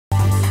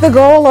The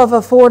goal of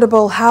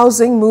affordable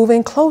housing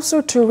moving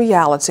closer to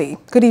reality.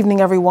 Good evening,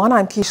 everyone.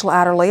 I'm Keishla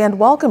Adderley, and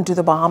welcome to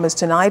the Bahamas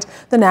Tonight,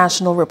 the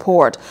National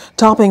Report.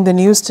 Topping the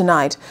news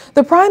tonight,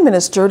 the Prime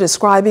Minister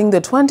describing the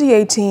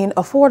 2018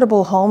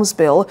 Affordable Homes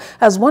Bill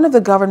as one of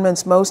the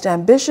government's most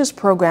ambitious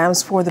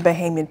programs for the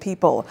Bahamian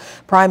people.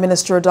 Prime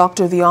Minister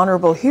Dr. the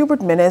Honorable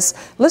Hubert Minnis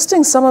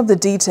listing some of the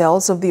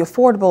details of the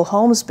Affordable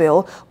Homes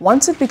Bill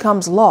once it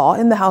becomes law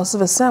in the House of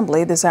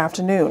Assembly this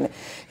afternoon.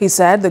 He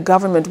said the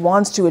government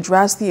wants to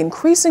address the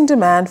increasing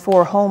demand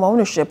for home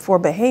ownership for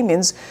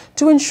Bahamians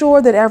to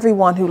ensure that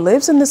everyone who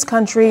lives in this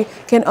country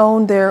can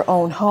own their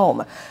own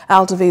home.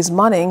 Altavi's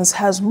Munnings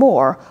has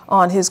more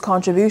on his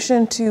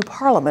contribution to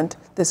Parliament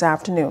this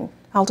afternoon.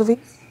 Altavi?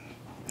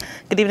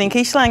 Good evening,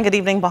 Keishla, and good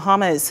evening,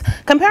 Bahamas.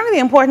 Comparing the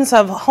importance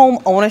of home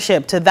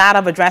ownership to that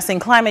of addressing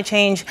climate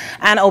change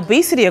and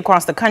obesity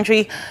across the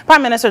country,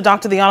 Prime Minister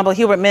Dr. the Honorable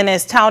Hubert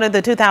Minnis touted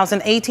the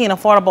 2018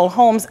 Affordable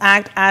Homes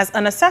Act as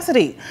a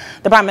necessity.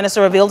 The Prime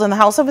Minister revealed in the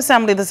House of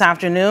Assembly this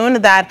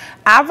afternoon that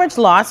average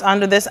lots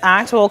under this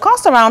act will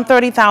cost around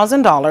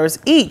 $30,000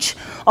 each,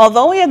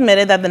 although he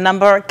admitted that the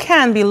number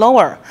can be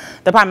lower.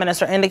 The Prime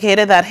Minister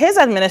indicated that his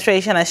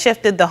administration has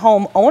shifted the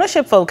home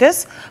ownership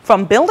focus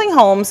from building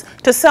homes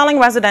to selling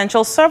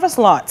residential service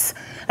lots.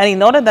 And he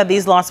noted that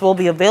these lots will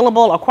be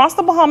available across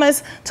the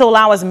Bahamas to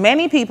allow as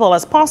many people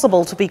as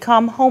possible to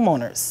become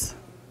homeowners.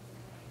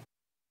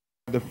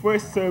 The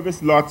first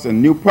service lots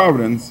in New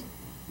Providence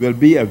will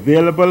be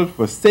available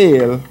for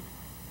sale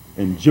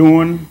in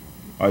June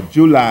or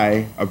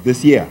July of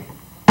this year.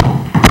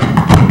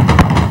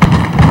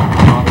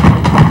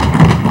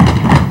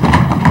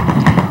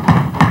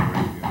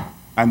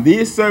 And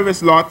these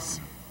service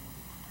lots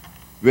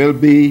will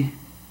be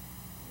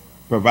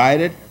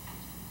provided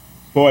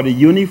for the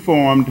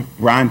uniformed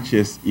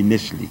branches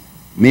initially,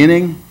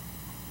 meaning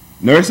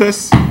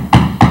nurses,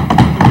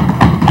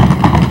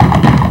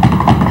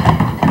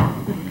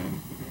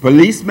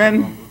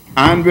 policemen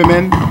and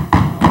women,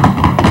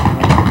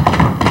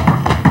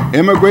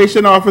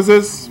 immigration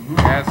officers,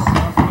 yes,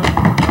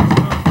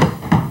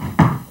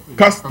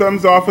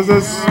 customs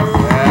officers,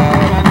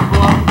 yes,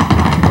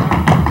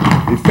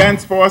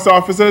 defense force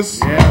officers,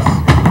 yes,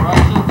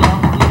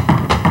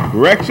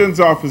 corrections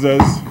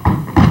officers,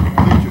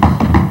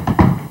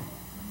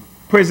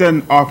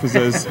 prison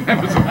officers, and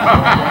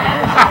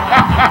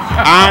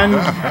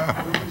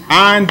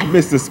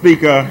Mr.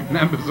 Speaker,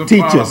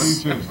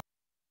 teachers.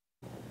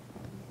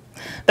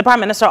 The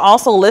Prime Minister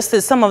also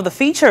listed some of the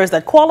features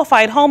that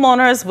qualified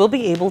homeowners will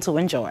be able to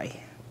enjoy.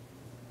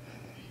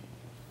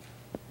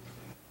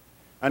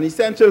 An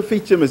essential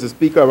feature, Mr.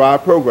 Speaker, of our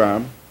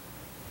program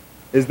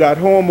is that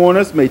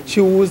homeowners may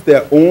choose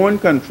their own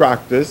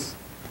contractors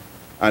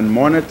and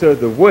monitor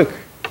the work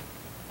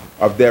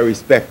of their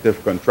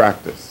respective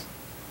contractors.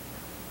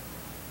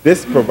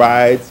 This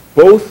provides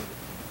both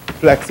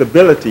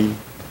flexibility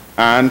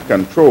and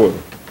control.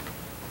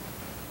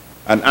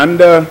 And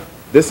under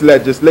this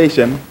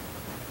legislation,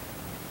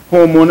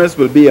 homeowners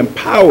will be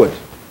empowered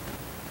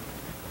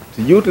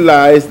to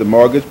utilize the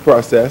mortgage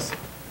process,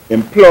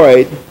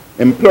 employ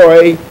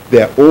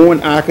their own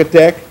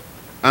architect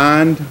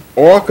and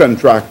or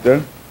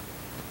contractor,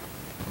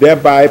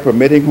 thereby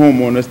permitting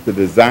homeowners to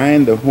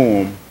design the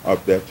home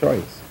of their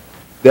choice.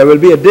 There will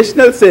be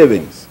additional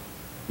savings.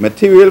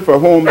 Material for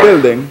home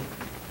building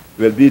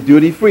will be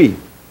duty-free,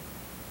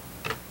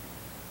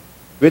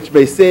 which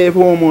may save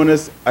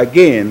homeowners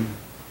again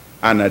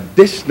an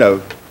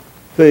additional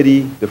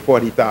 $30,000 to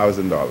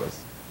 $40,000,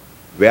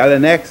 well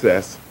in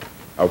excess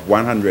of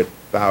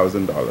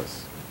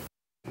 $100,000.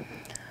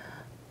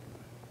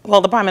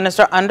 Well, the Prime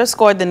Minister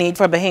underscored the need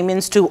for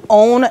Bahamians to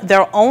own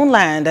their own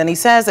land, and he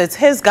says it's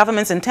his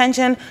government's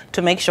intention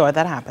to make sure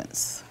that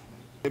happens.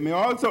 They may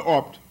also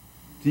opt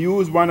to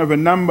use one of a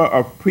number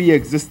of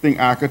pre-existing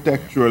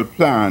architectural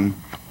plans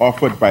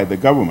offered by the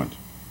government.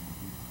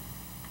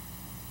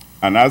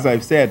 And as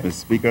I've said, Mr.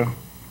 Speaker,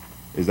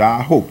 it's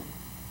our hope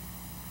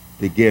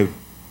to give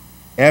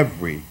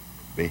every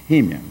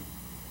Bahamian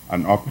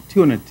an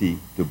opportunity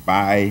to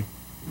buy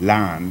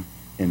land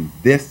in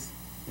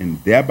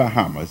their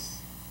Bahamas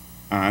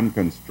and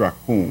construct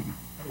home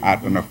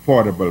at an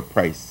affordable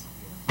price.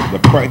 The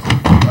price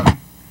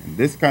in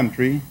this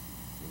country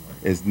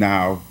is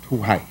now too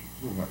high.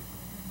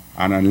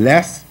 And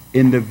unless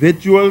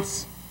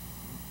individuals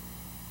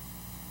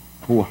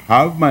who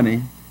have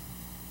money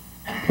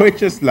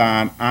purchase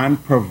land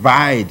and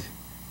provide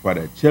for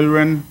their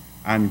children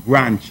and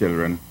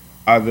grandchildren,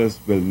 others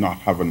will not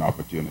have an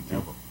opportunity.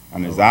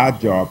 And it's our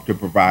job to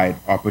provide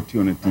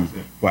opportunity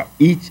for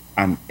each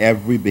and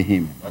every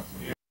Bahamian.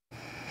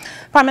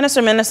 Prime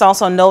Minister Minnis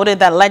also noted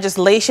that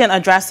legislation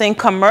addressing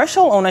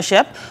commercial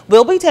ownership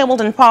will be tabled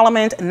in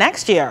Parliament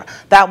next year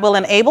that will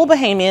enable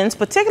Bahamians,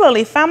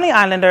 particularly family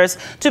islanders,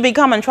 to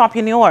become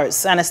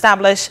entrepreneurs and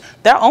establish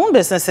their own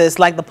businesses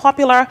like the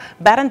popular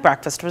bed and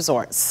breakfast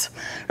resorts.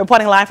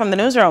 Reporting live from the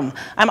newsroom,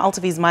 I'm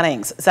Altavi's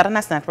Munnings,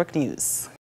 ZNS Network News.